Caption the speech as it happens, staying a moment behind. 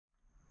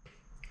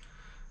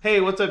Hey,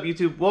 what's up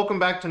YouTube? Welcome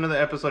back to another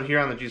episode here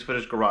on the Juice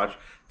Footage Garage.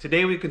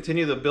 Today we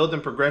continue the build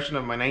and progression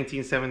of my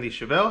 1970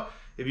 Chevelle.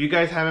 If you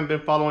guys haven't been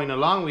following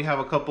along, we have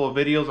a couple of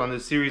videos on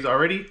this series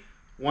already.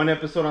 One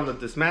episode on the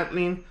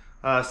dismantling,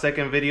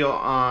 second video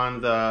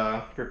on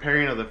the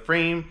preparing of the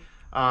frame,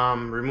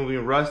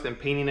 removing rust and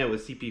painting it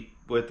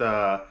with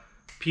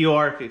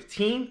POR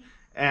 15,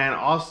 and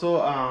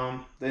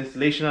also the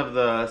installation of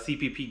the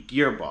CPP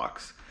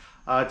gearbox.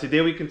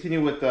 Today we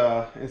continue with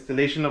the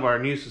installation of our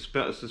new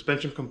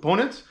suspension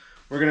components.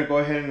 We're going to go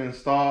ahead and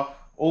install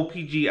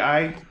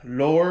OPGI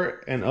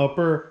lower and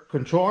upper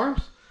control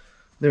arms.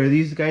 There are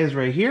these guys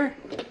right here.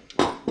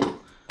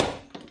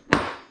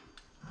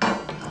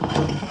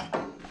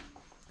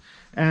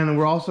 And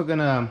we're also going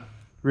to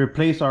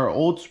replace our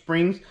old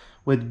springs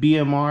with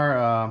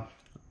BMR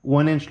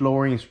 1-inch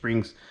lowering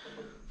springs.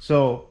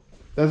 So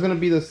that's going to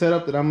be the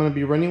setup that I'm going to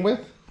be running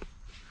with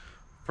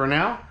for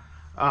now.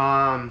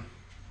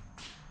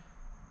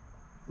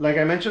 Like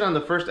I mentioned on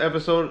the first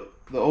episode,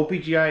 the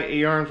OPGI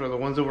A-arms are the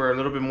ones that were a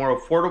little bit more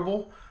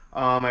affordable.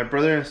 My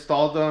brother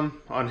installed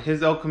them on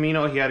his El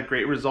Camino. He had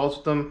great results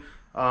with them.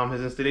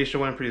 His installation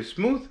went pretty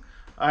smooth.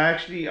 I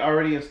actually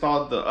already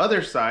installed the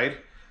other side,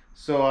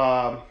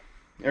 so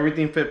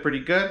everything fit pretty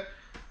good.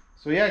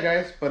 So yeah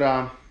guys,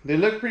 but they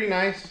look pretty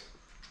nice.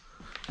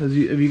 If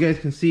you guys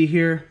can see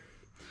here,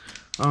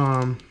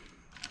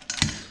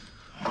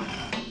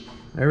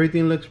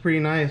 everything looks pretty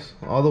nice.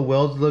 All the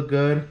welds look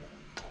good.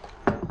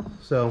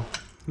 So,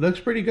 looks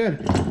pretty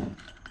good.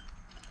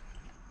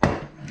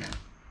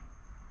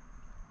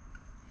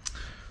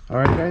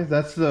 Alright guys,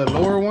 that's the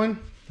lower one,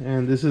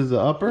 and this is the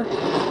upper,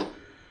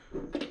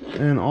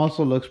 and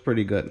also looks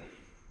pretty good.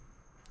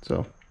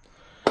 So,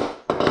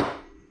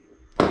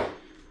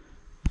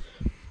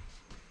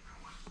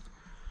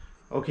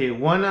 okay,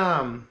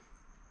 one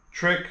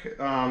trick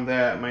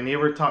that my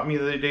neighbor taught me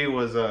the other day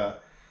was,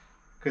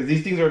 because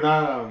these things are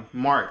not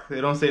marked,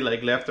 they don't say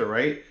like left or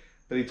right,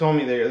 but he told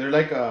me they're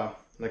like a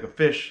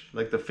fish,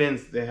 like the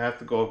fins, they have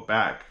to go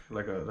back,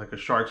 like a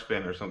shark's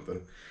fin or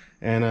something.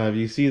 And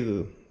you see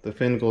the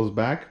fin goes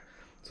back,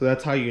 so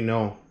that's how you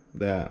know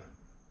that.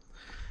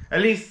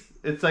 At least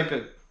it's like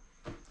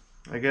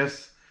I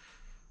guess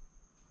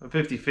a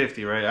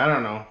 50-50, right? I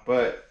don't know,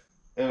 but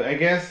I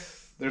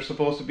guess they're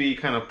supposed to be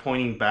kind of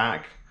pointing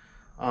back.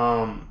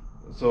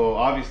 So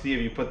obviously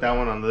if you put that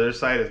one on the other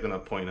side, it's gonna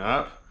point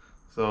up,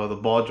 so the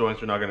ball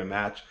joints are not gonna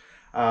match.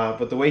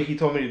 But the way he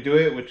told me to do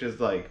it, which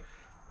is like,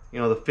 you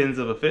know, the fins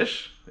of a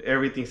fish,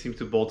 everything seems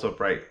to bolt up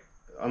right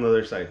on the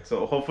other side.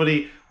 So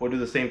hopefully we'll do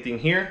the same thing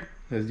here.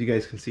 As you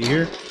guys can see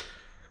here,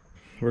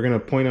 we're gonna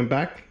point them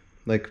back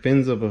like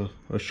fins of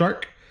a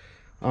shark,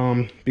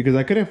 because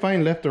I couldn't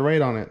find left or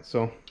right on it.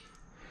 So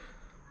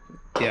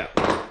yeah,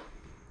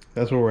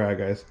 that's where we're at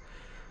guys.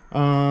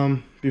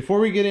 Before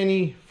we get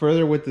any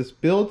further with this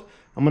build,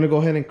 I'm gonna go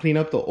ahead and clean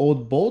up the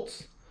old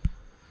bolts,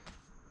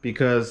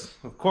 because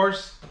of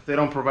course they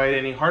don't provide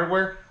any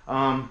hardware,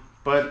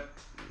 but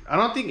I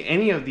don't think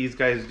any of these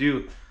guys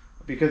do,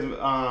 because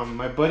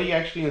my buddy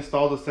actually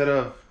installed a set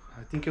of,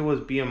 I think it was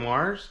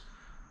BMRs,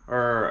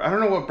 or I don't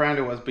know what brand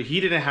it was, but he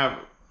didn't have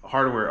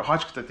hardware.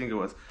 Hotchkiss, I think it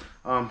was.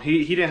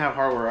 He didn't have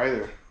hardware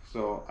either,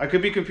 so I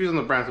could be confused on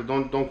the brand, so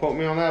don't quote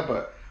me on that.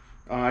 But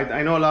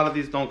I know a lot of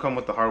these don't come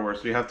with the hardware,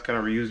 so you have to kind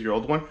of reuse your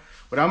old one.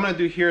 What I'm gonna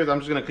do here is I'm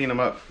just gonna clean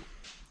them up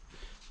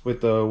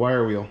with the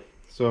wire wheel.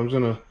 So I'm just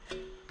gonna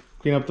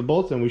clean up the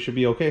bolts, and we should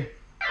be okay.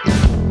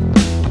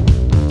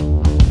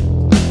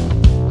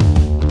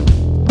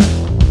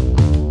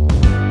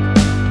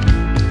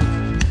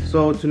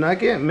 So to not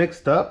get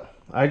mixed up,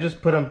 I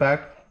just put them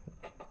back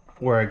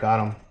where I got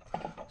them.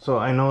 So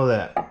I know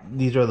that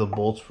these are the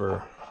bolts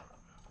for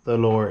the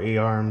lower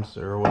A-arms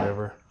or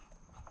whatever.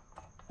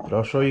 But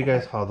I'll show you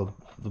guys how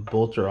the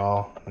bolts are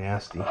all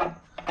nasty.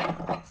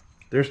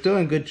 They're still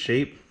in good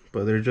shape,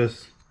 but they're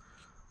just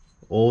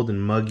old and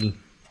muggy.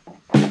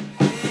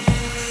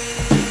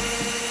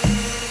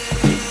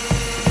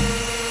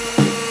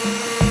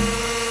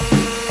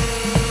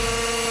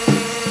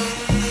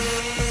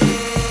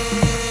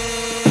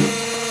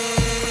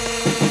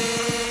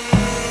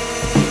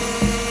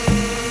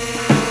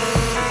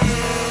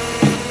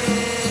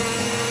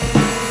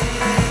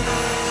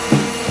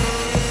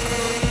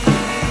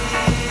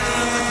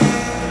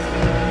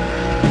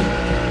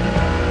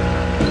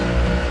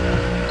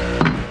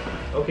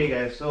 Okay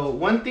guys, so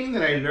one thing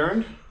that I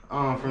learned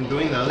from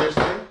doing the other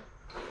side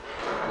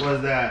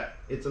was that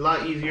it's a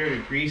lot easier to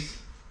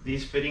grease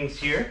these fittings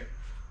here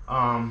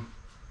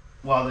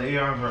while the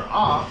A-arms are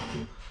off.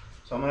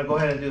 So I'm going to go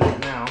ahead and do this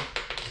now.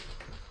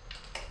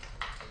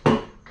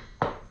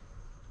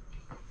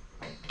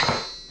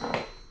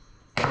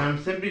 And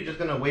I'm simply just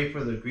going to wait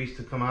for the grease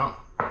to come out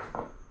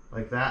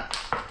like that,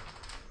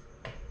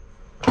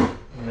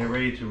 and they're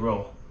ready to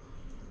roll.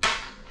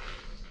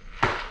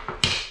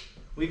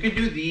 We could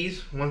do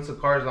these once the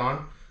car's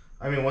on,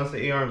 once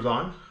the A-arm's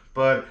on,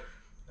 but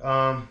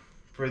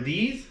for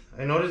these,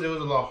 I noticed it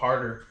was a lot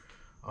harder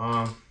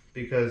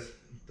because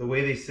the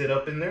way they sit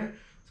up in there,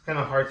 it's kind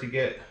of hard to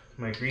get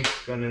my grease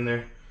gun in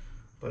there.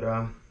 But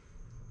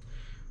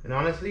And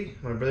honestly,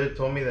 my brother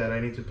told me that I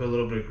need to put a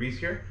little bit of grease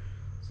here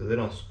so they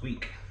don't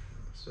squeak.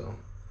 So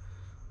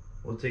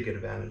we'll take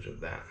advantage of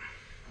that.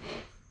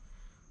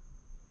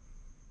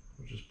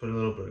 We'll just put a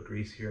little bit of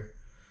grease here.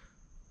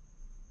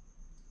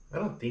 I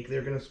don't think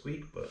they're gonna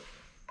squeak, but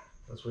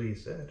that's what he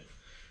said.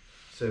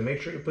 So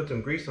make sure you put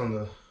some grease on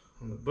the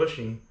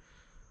bushing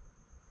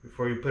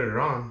before you put it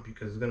on,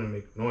 because it's gonna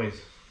make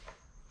noise.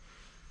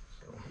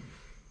 So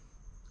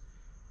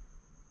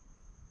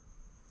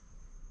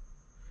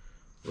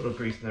a little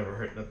grease never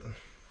hurt nothing.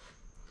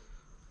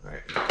 All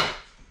right.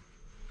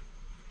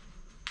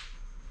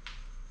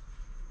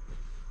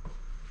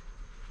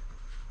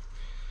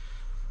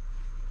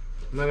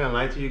 I'm not gonna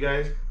lie to you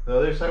guys. The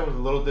other side was a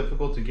little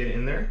difficult to get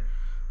in there.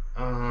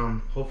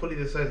 Hopefully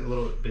this side's a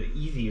little bit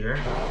easier.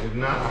 If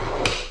not,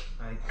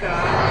 I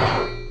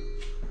got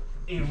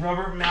a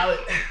rubber mallet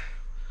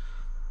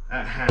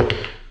at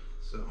hand.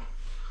 So,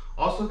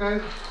 also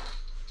guys,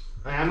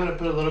 I am gonna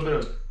put a little bit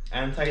of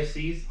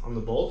anti-seize on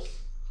the bolts.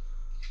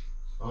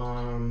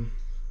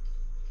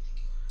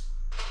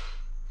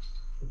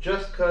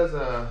 Just cause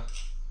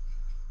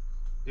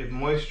if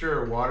moisture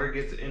or water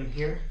gets in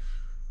here,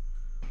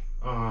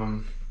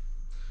 I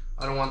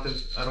don't want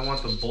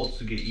the bolts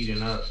to get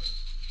eaten up.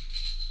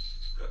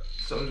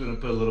 So I'm just gonna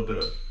put a little bit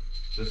of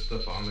this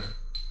stuff on there.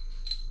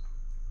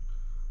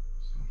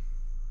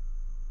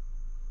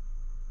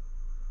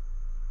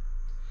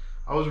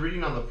 I was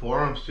reading on the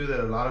forums too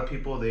that a lot of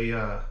people they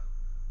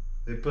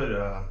put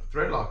a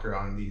thread locker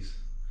on these.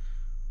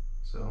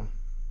 So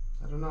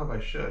I don't know if I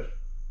should.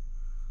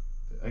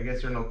 I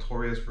guess they're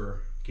notorious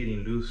for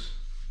getting loose.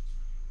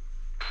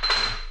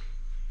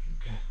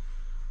 Okay.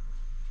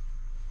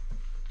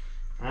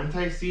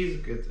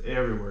 Anti-seize gets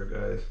everywhere,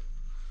 guys.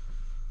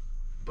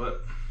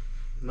 But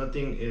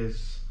nothing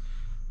is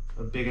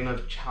a big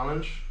enough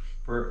challenge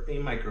for a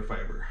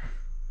microfiber.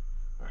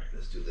 All right,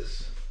 let's do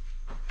this.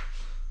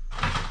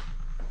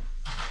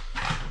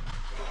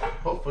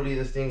 Hopefully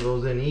this thing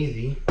goes in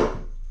easy.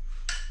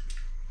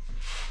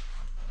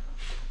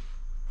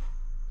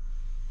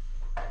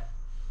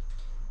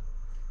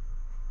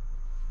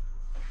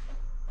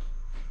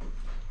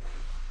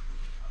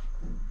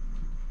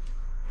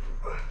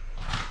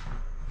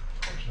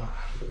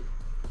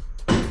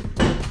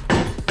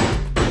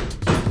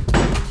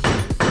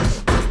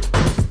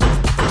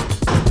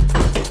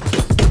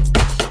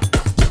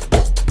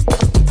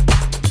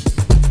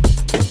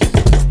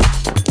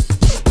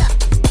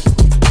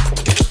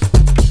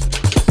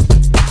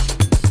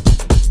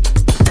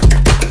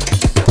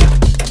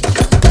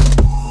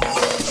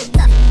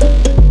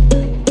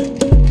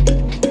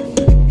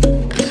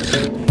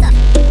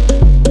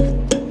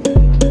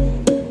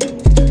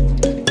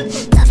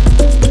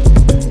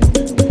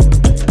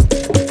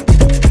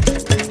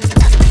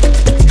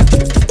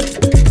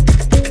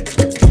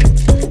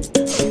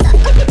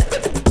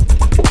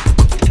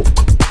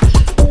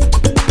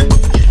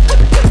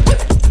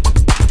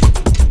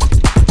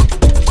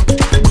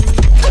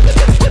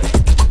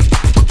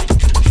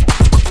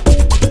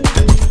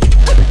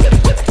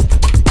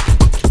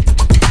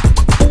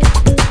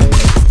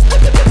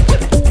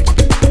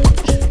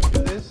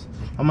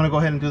 I'm gonna go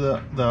ahead and do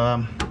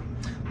the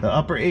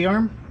upper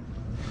A-arm.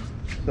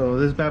 So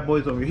this bad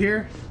boy's over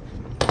here,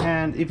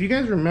 and if you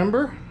guys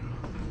remember,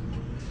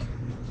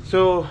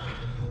 so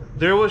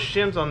there was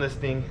shims on this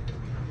thing,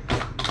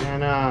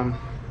 and I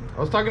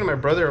was talking to my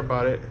brother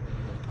about it,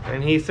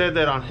 and he said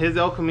that on his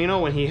El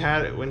Camino, when he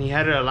had it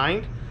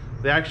aligned,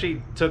 they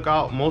actually took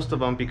out most of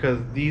them because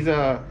these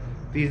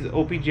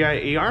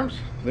OPGI A-arms,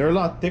 they're a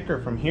lot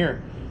thicker from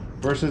here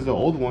versus the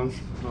old ones.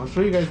 I'll show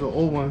you guys the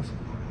old ones.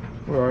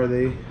 Where are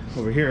they?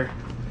 Over here.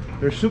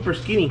 They're super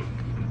skinny.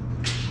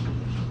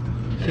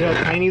 See how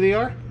tiny they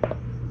are?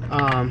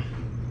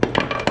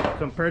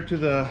 Compared to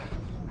the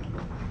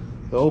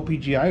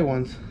OPGI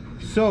ones.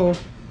 So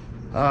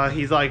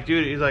he's like,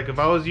 dude, he's like, if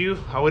I was you,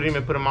 I wouldn't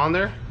even put them on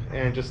there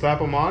and just slap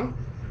them on.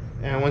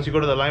 And once you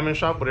go to the alignment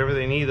shop, whatever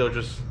they need, they'll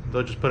just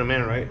put them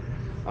in, right?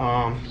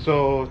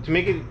 So to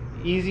make it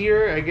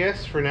easier, I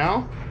guess for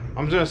now,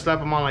 I'm just gonna slap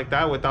them on like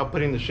that without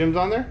putting the shims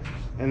on there.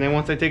 And then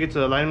once I take it to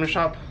the alignment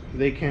shop,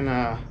 they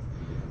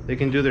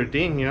can do their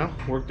thing, you know,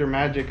 work their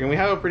magic. And we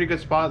have a pretty good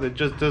spot that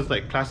just does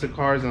like classic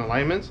cars and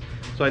alignments,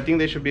 so I think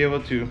they should be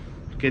able to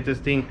get this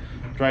thing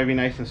driving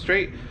nice and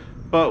straight.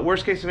 But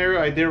worst case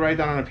scenario, I did write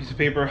down on a piece of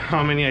paper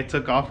how many I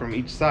took off from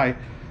each side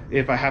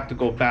if I have to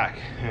go back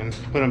and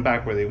put them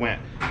back where they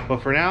went.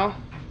 But for now,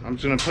 I'm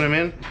just gonna put them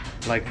in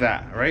like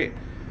that, right?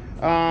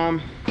 I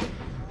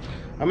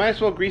might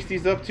as well grease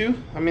these up too.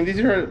 I mean, these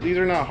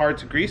are not hard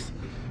to grease,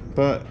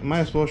 but might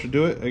as well should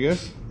do it, I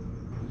guess,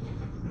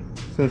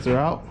 since they're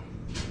out,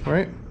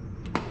 right?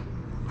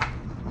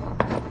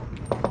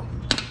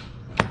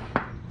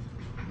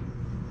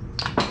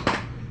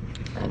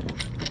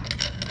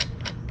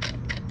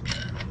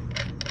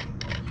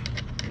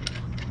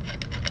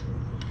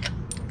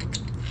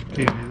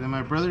 Okay, then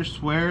my brother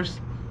swears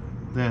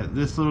that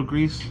this little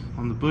grease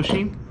on the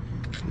bushing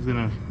is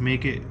gonna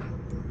make it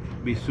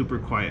be super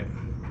quiet.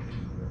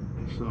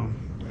 So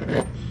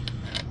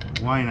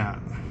why not?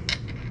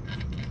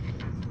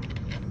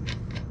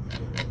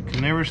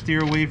 never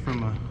steer away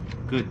from a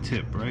good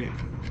tip, right?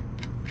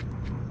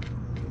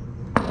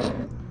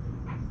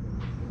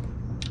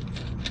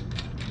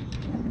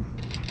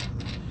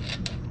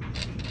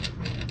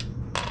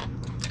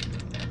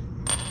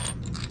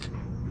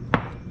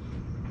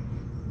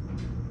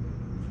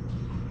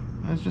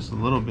 That's just a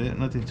little bit,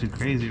 nothing too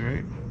crazy,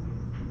 right?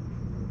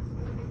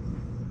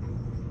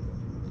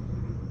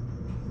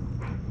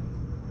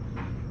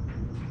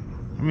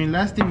 I mean,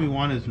 last thing we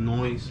want is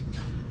noise.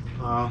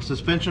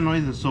 Suspension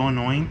noise is so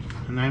annoying,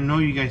 and I know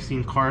you guys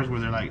seen cars where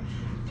they're like,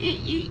 ee,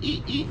 ee,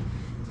 ee, ee.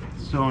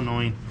 So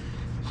annoying.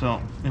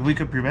 So if we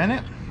could prevent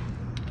it,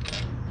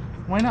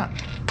 why not?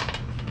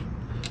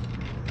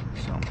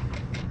 So,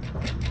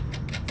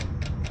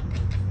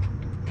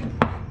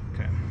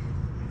 okay.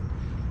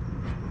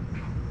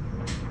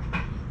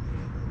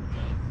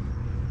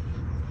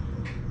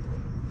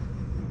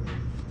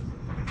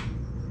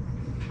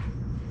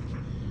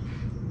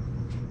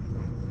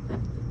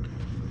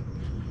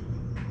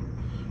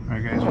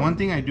 Alright guys, one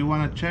thing I do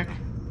want to check,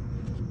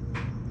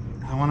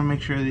 I want to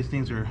make sure these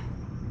things are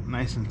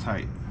nice and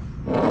tight.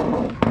 So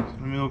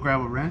let me go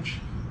grab a wrench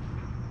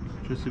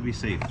just to be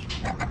safe.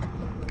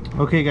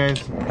 Okay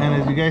guys,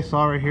 and as you guys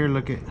saw right here,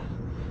 look at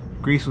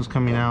grease was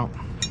coming out.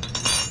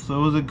 So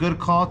it was a good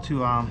call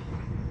to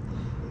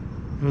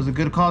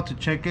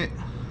check it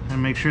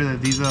and make sure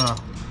that these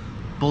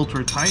bolts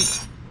were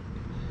tight,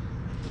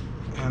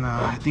 and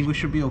I think we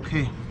should be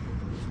okay.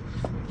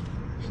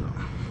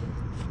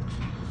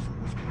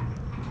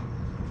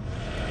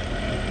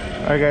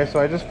 Alright guys, so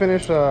I just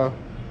finished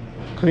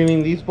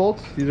cleaning these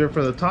bolts. These are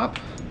for the top,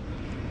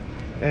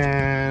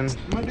 and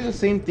I'm gonna do the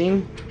same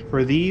thing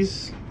for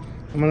these.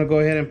 I'm gonna go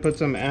ahead and put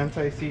some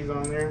anti-seize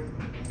on there,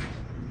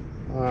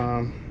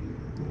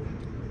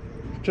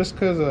 just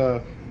because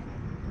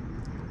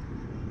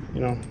you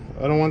know,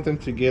 I don't want them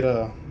to get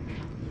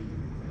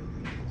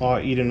all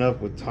eaten up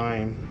with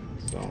time.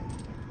 So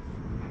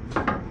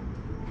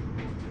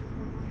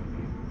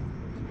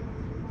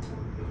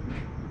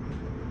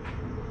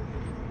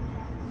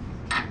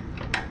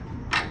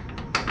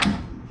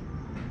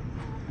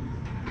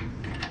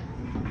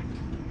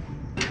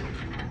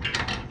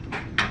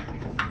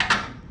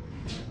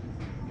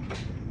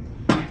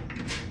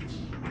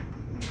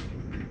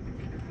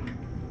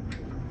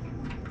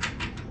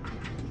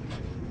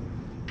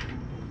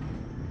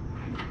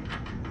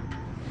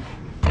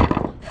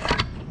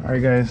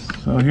alright guys,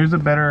 so here's a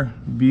better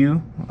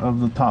view of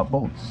the top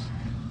bolts.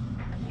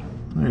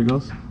 There it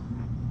goes.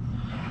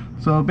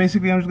 So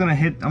basically I'm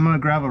gonna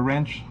grab a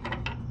wrench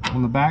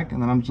on the back,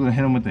 and then I'm just gonna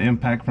hit them with the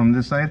impact from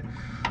this side.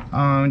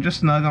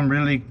 Just snug them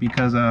really,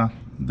 because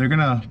they're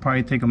gonna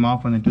probably take them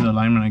off when they do the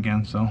alignment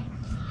again. So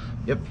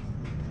yep.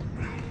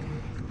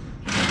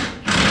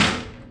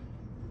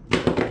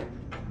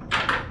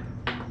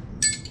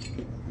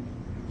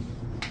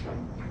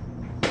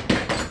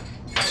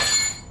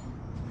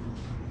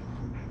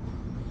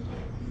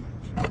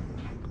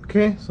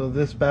 Okay, so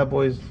this bad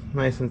boy is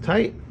nice and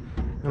tight,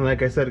 and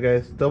like I said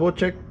guys, double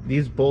check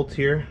these bolts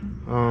here.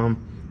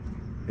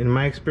 In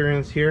my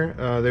experience here,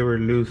 they were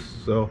loose,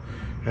 so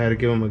I had to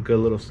give them a good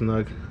little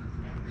snug.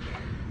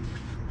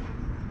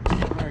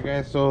 Alright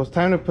guys, so it's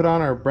time to put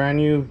on our brand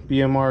new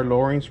BMR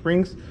lowering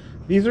springs.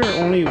 These are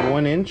only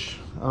 1 inch.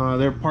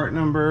 They're part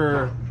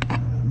number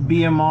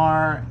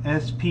BMR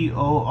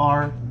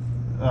SPOR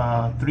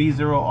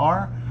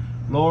 30R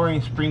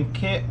lowering spring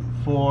kit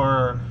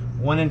for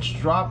 1 inch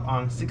drop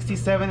on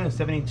 67 and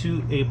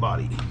 72 A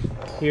body.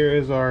 Here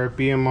is our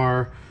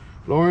BMR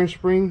lowering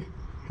spring,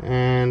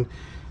 and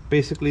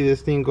basically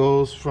this thing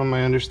goes, from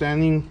my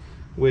understanding,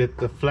 with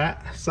the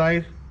flat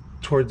side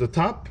towards the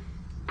top,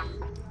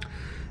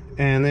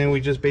 and then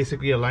we just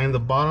basically align the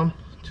bottom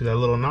to that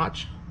little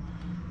notch.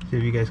 See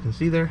if you guys can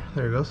see there.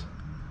 There it goes.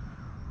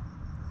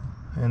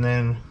 And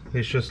then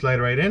it should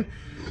slide right in.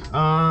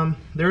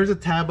 There is a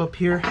tab up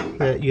here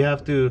that you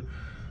have to,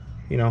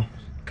 you know,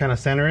 kind of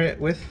center it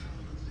with.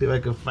 See if I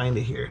can find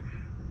it here.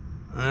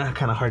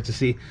 Kind of hard to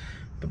see,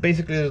 but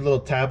basically there's a little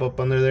tab up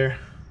under there,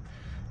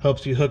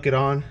 helps you hook it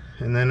on.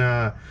 And then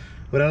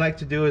what I like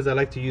to do is I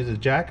like to use a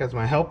jack as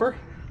my helper,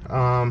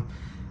 and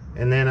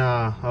then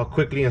I'll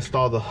quickly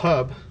install the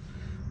hub.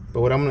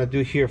 But what I'm going to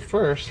do here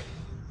first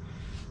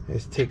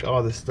is take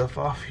all this stuff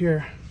off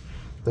here,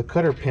 the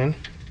cutter pin.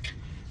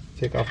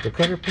 Take off the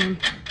cutter pin,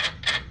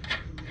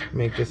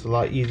 make this a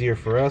lot easier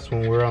for us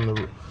when we're on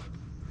the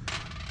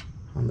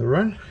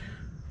run.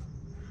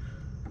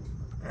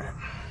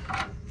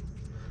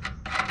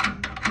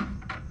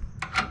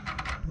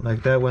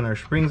 Like that, when our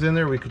spring's in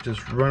there, we could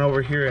just run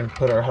over here and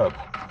put our hub.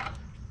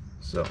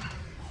 So,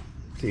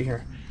 see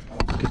here,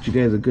 get you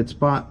guys a good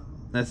spot.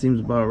 That seems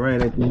about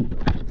right, I think.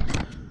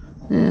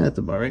 Yeah, that's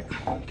about right.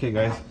 Okay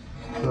guys,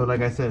 so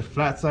like I said,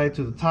 flat side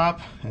to the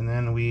top, and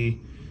then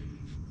we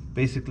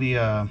basically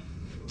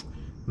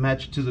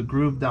match it to the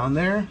groove down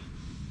there.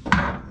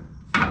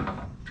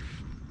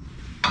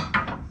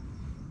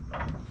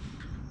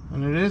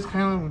 And it is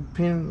kind of a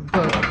pain in the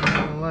butt, I'm not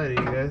gonna lie to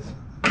you guys.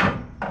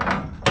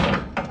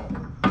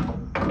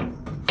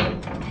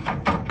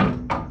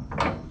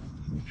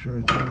 Make sure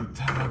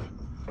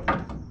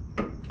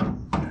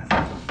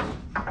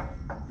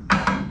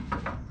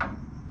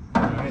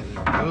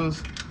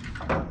screws.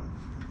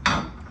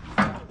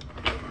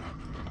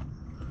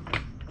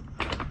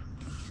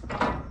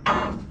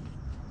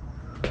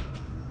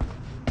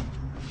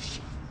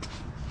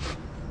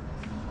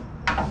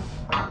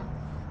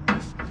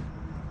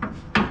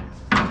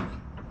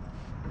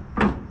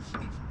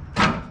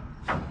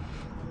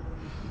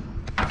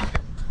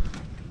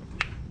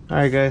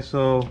 Alright guys,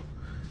 so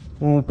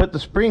when we put the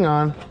spring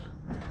on,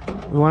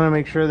 we want to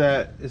make sure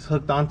that it's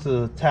hooked onto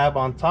the tab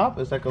on top.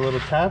 It's like a little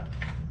tab.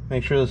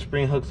 Make sure the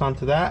spring hooks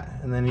onto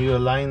that, and then you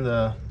align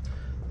the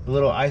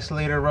little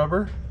isolator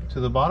rubber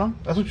to the bottom.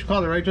 That's what you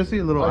call it, right, Jesse?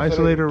 A little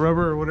isolator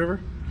rubber or whatever.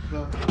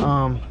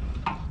 Yeah.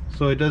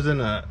 So it doesn't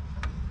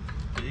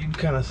you can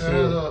kind of see it.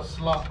 Has a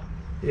slot.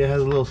 Yeah, it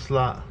has a little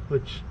slot,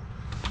 which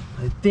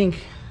I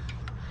think,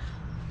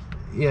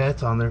 yeah,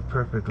 it's on there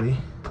perfectly.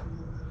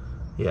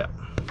 Yeah.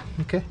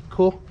 Okay,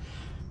 cool.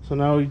 So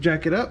now we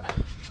jack it up.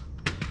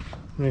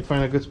 Let me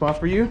find a good spot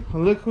for you.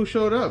 And look who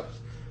showed up.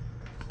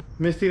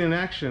 Misty in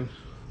action.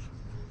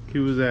 He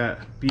was at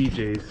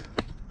BJ's.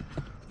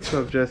 What's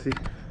up, Jesse?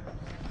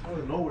 Out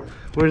of nowhere.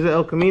 Where's the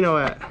El Camino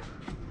at?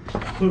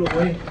 Put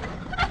away.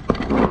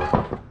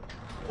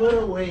 Put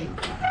away.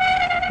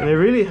 And it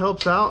really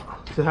helps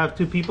out to have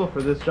two people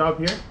for this job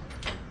here.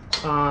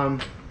 Well,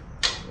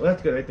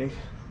 that's good, I think,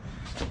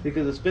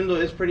 because the spindle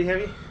is pretty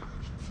heavy.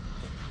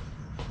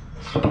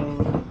 So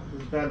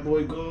this bad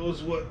boy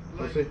goes what,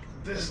 like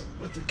this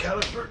with the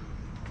caliper.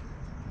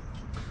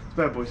 This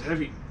bad boy's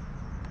heavy.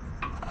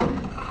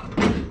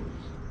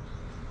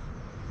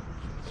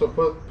 So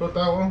put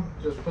that one,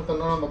 just put the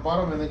nut on the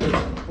bottom and then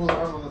just pull the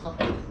arm on the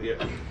top. Yeah.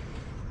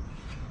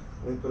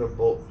 Let me put a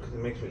bolt because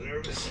it makes me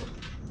nervous.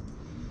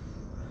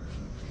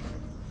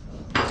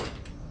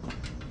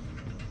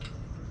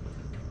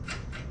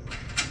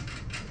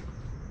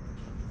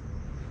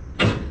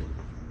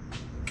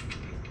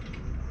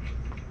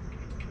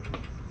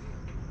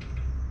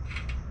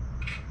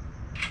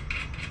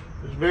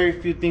 There's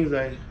very few things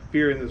I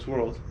fear in this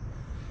world.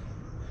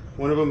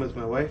 One of them is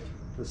my wife.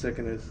 The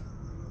second is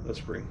a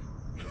spring.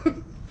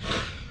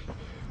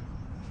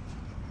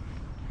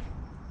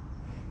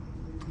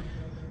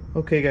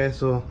 Okay guys,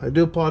 so I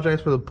do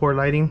apologize for the poor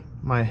lighting.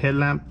 My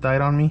headlamp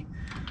died on me,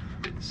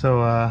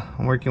 so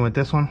I'm working with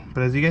this one.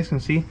 But as you guys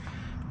can see,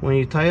 when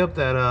you tie up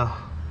that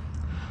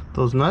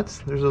those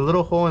nuts, there's a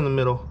little hole in the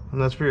middle,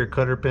 and that's for your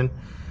cutter pin.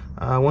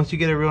 Once you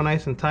get it real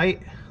nice and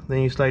tight,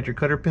 then you slide your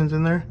cutter pins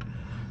in there.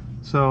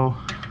 So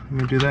let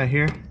me do that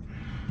here.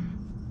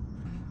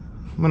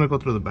 I'm gonna go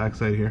through the back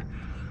side here.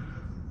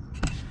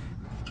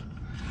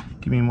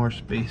 Give me more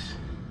space.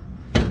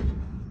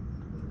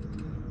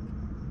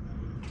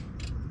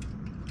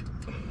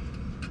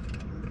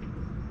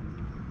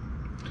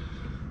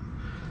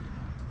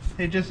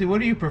 Hey Jesse, what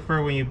do you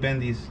prefer when you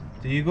bend these?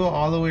 Do you go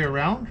all the way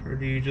around, or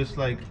do you just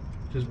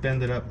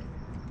bend it up?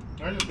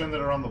 I just bend it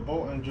around the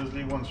bolt and just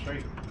leave one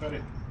straight. Cut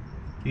it.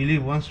 You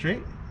leave one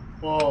straight?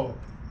 Well,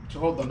 to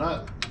hold the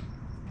nut.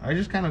 I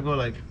just kind of go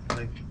like.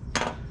 But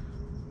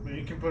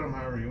you can put them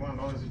however you want, as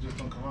long as they just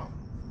don't come out.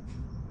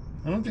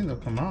 I don't think they'll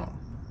come out.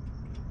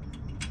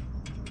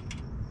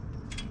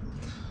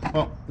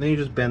 Well, then you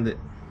just bend it.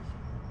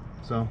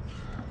 So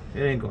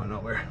it ain't going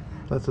nowhere.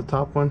 That's the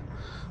top one.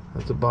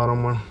 That's the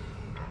bottom one.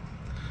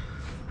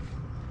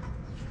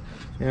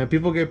 Yeah,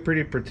 people get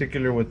pretty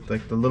particular with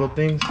like the little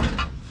things.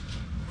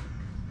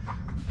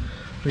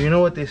 But you know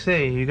what they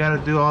say, you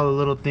gotta do all the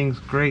little things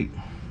great.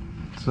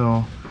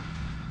 So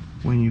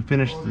when you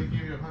finish they give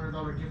you a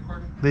 $100 gift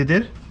card? They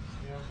did?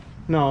 Yeah.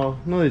 No,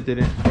 they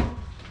didn't.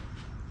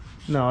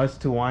 No, it's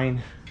to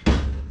wine.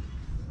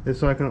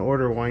 It's so I can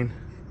order wine.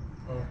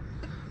 Oh.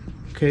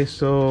 Okay,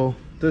 so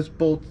this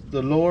bolt,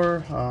 the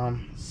lower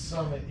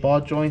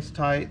ball joint's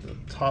tight, the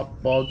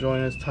top ball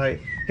joint is tight.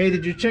 Hey,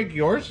 did you check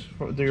yours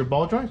for your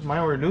ball joints?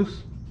 Mine were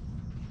loose.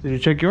 Did you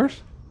check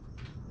yours?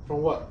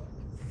 From what?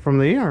 From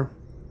the ear.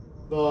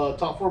 The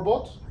top 4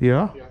 bolts?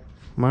 Yeah. Yeah.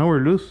 Mine were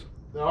loose.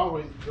 They're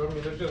always, I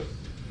mean, they're just...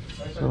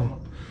 So,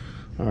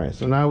 all right,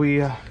 so now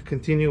we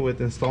continue with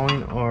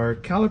installing our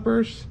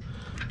calipers,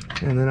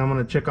 and then I'm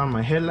gonna check on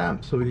my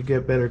headlamp so we can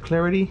get better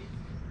clarity.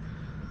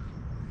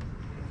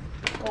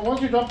 Well,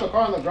 once you drop the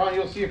car on the ground,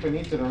 you'll see if it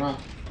needs it or not.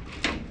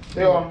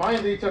 See, on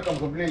mine, they took them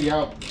completely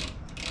out.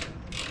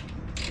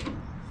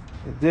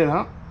 It did,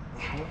 huh?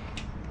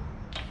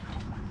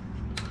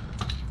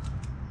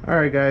 All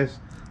right, guys.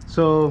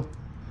 So,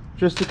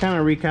 just to kind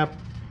of recap,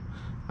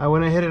 I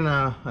went ahead and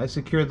I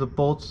secured the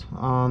bolts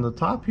on the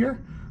top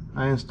here.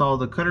 I installed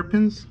the cutter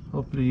pins.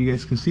 Hopefully, you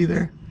guys can see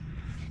there.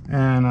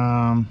 And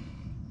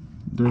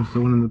there's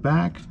the one in the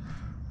back.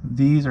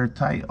 These are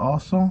tight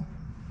also.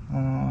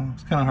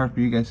 It's kind of hard for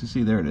you guys to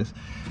see. There it is.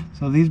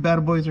 So these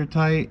bad boys are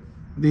tight.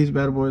 These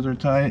bad boys are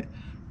tight.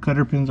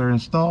 Cutter pins are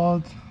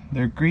installed.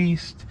 They're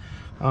greased.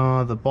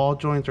 The ball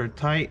joints are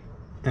tight,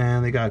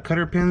 and they got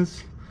cutter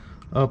pins,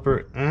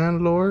 upper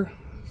and lower.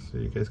 So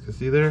you guys can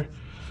see there.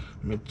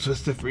 Let me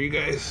twist it for you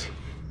guys.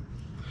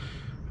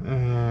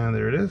 And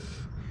there it is.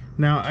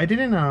 Now I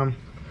didn't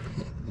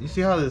you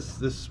see how this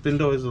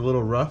spindle is a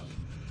little rough?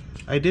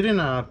 I didn't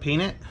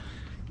paint it.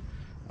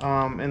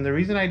 And the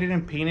reason I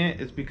didn't paint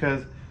it is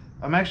because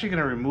I'm actually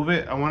gonna remove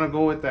it. I want to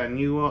go with that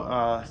new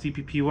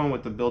CPP one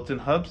with the built-in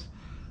hubs.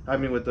 I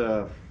mean, with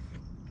the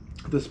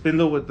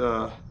spindle with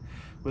the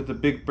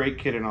big brake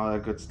kit and all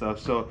that good stuff.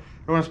 So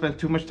I don't want to spend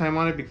too much time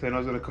on it because I know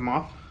it's gonna come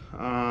off.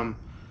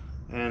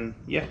 And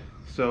yeah,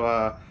 so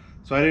I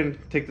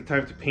didn't take the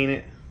time to paint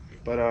it,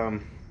 but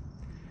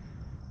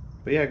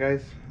yeah,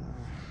 guys.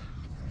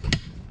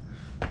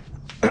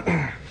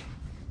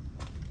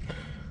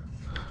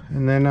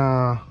 And then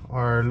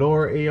our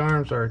lower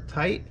A-arms are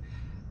tight,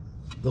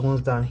 the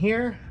ones down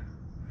here.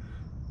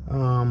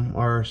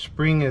 Our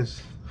spring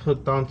is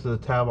hooked onto the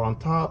tab on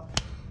top,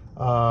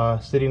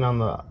 sitting on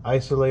the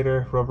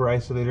isolator, rubber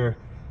isolator,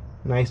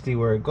 nicely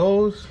where it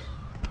goes.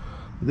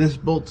 This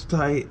bolt's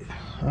tight.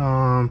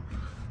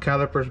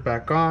 Calipers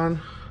back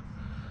on,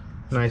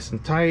 nice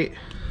and tight.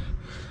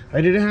 I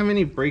didn't have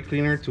any brake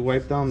cleaner to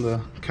wipe down the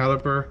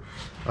caliper,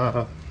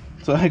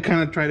 so I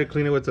kind of tried to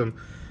clean it with some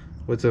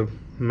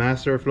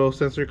master flow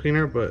sensor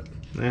cleaner, but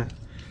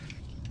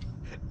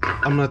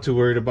I'm not too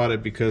worried about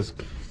it because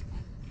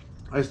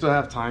I still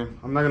have time.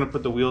 I'm not gonna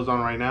put the wheels on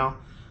right now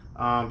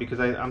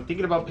because I'm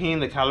thinking about painting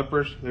the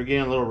calipers. They're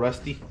getting a little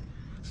rusty.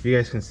 If you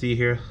guys can see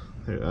here,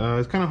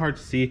 it's kind of hard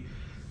to see,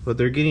 but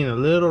they're getting a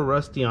little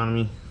rusty on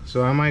me.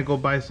 So I might go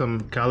buy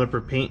some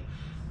caliper paint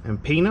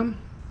and paint them.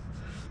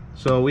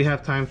 So we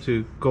have time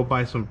to go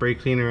buy some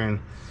brake cleaner and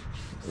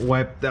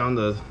wipe down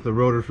the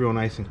rotors real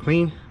nice and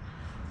clean.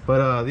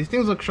 But these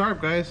things look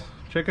sharp, guys.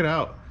 Check it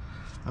out.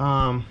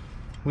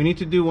 We need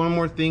to do one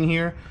more thing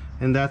here,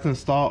 and that's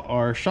install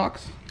our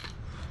shocks.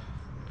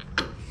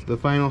 The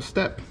final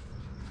step.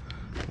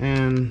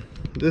 And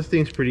this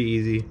thing's pretty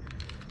easy.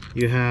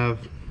 You have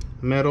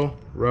metal,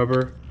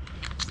 rubber.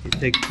 You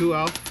take 2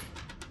 out.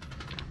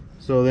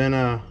 So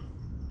then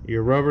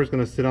your rubber is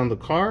going to sit on the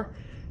car.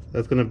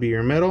 That's going to be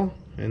your metal.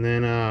 And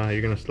then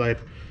you're going to slide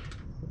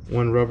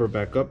one rubber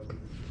back up.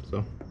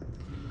 So,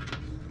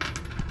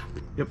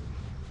 yep.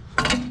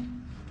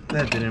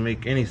 That didn't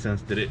make any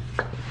sense, did it?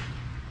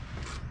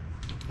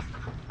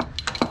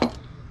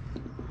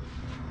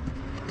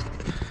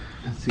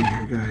 Let's see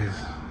here, guys.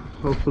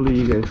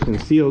 Hopefully you guys can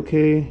see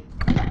okay.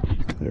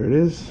 There it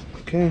is.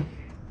 Okay.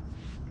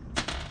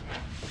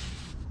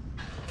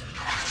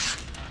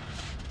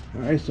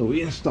 Alright, so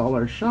we install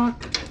our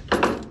shock.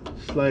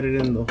 Slide it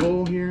in the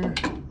hole here.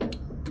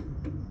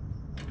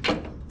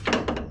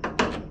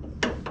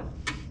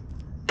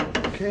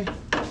 Okay.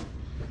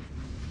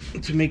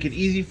 To make it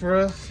easy for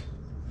us,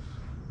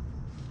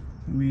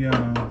 we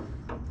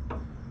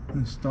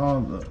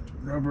install the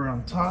rubber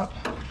on top,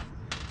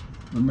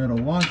 the metal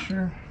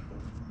washer,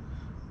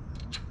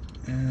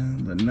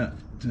 and the nut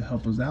to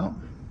help us out.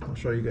 I'll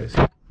show you guys.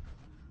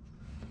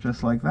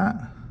 Just like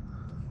that.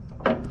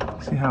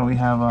 See how we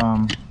have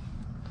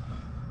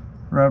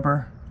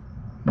rubber,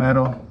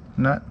 metal,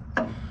 nut.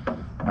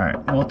 Alright,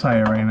 we'll tie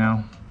it right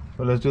now.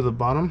 But let's do the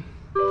bottom.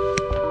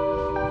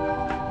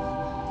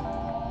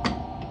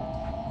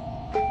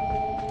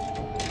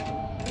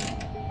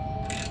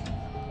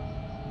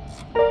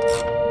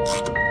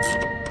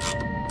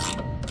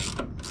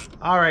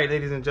 Alright,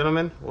 ladies and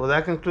gentlemen, well,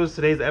 that concludes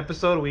today's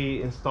episode.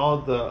 We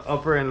installed the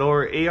upper and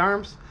lower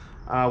A-arms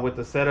with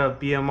a set of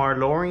BMR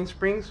lowering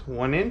springs,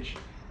 1 inch.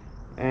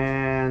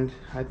 And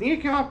I think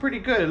it came out pretty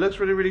good. It looks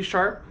really, really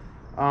sharp.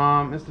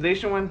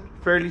 Installation went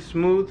fairly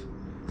smooth.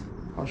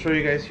 I'll show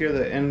you guys here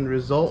the end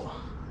result.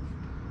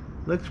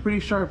 Looks pretty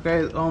sharp,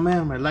 guys. Oh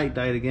man, my light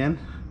died again.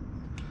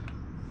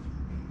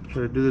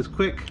 Should I do this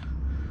quick?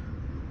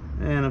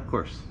 And of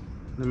course,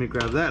 let me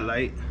grab that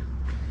light.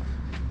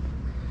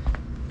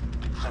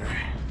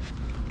 Alright.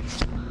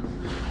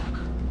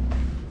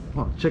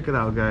 Oh, check it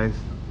out, guys.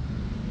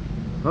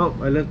 Oh,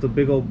 I left a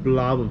big old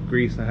blob of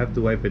grease. I have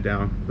to wipe it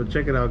down. But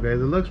check it out, guys.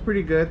 It looks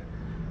pretty good.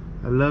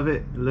 I love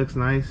it. It looks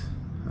nice.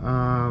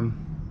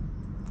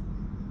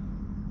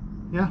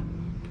 Yeah.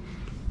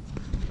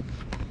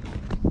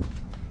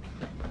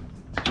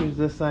 Here's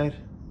this side.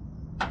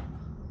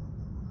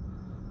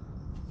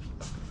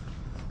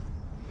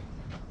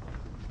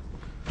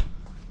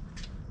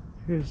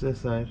 Here's this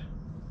side.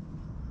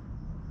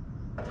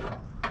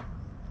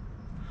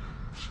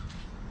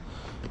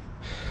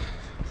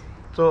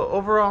 So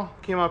overall,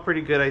 came out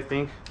pretty good, I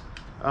think.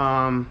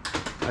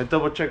 I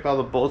double checked all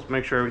the bolts,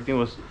 make sure everything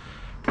was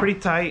pretty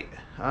tight.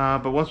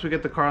 But once we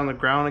get the car on the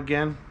ground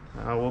again,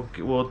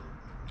 we'll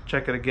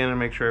check it again and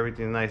make sure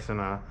everything's nice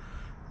and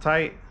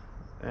tight.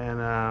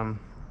 And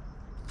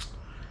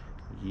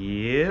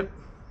yep.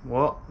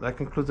 Well, that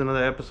concludes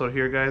another episode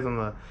here, guys, on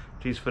the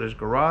G's Footage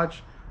Garage.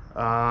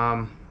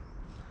 I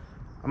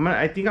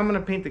think I'm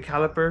gonna paint the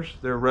calipers.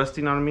 They're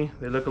rusting on me.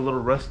 They look a little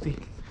rusty.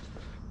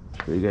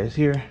 Show you guys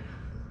here.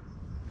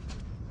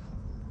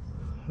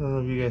 I don't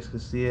know if you guys can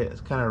see it.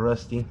 It's kind of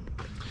rusty.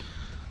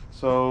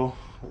 So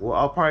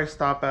I'll probably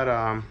stop at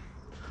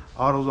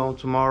AutoZone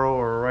tomorrow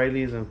or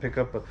O'Reilly's and pick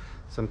up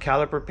some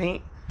caliper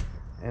paint,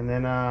 and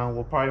then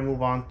we'll probably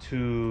move on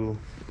to,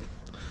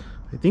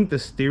 I think, the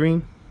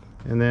steering,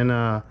 and then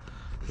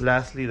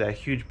lastly that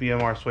huge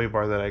BMR sway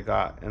bar that I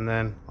got, and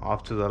then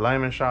off to the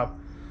alignment shop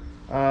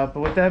But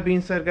with that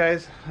being said,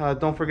 guys,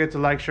 don't forget to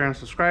like, share, and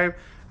subscribe.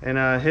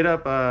 And hit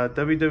up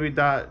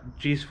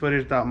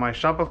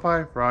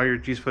www.gsfootage.myshopify for all your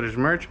G's Footage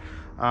merch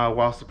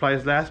while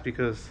supplies last,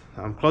 because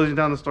I'm closing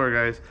down the store,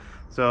 guys.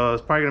 So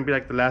it's probably going to be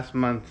like the last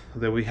month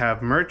that we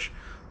have merch.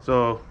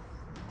 So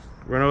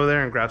run over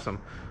there and grab some.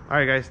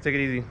 Alright, guys, take it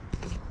easy.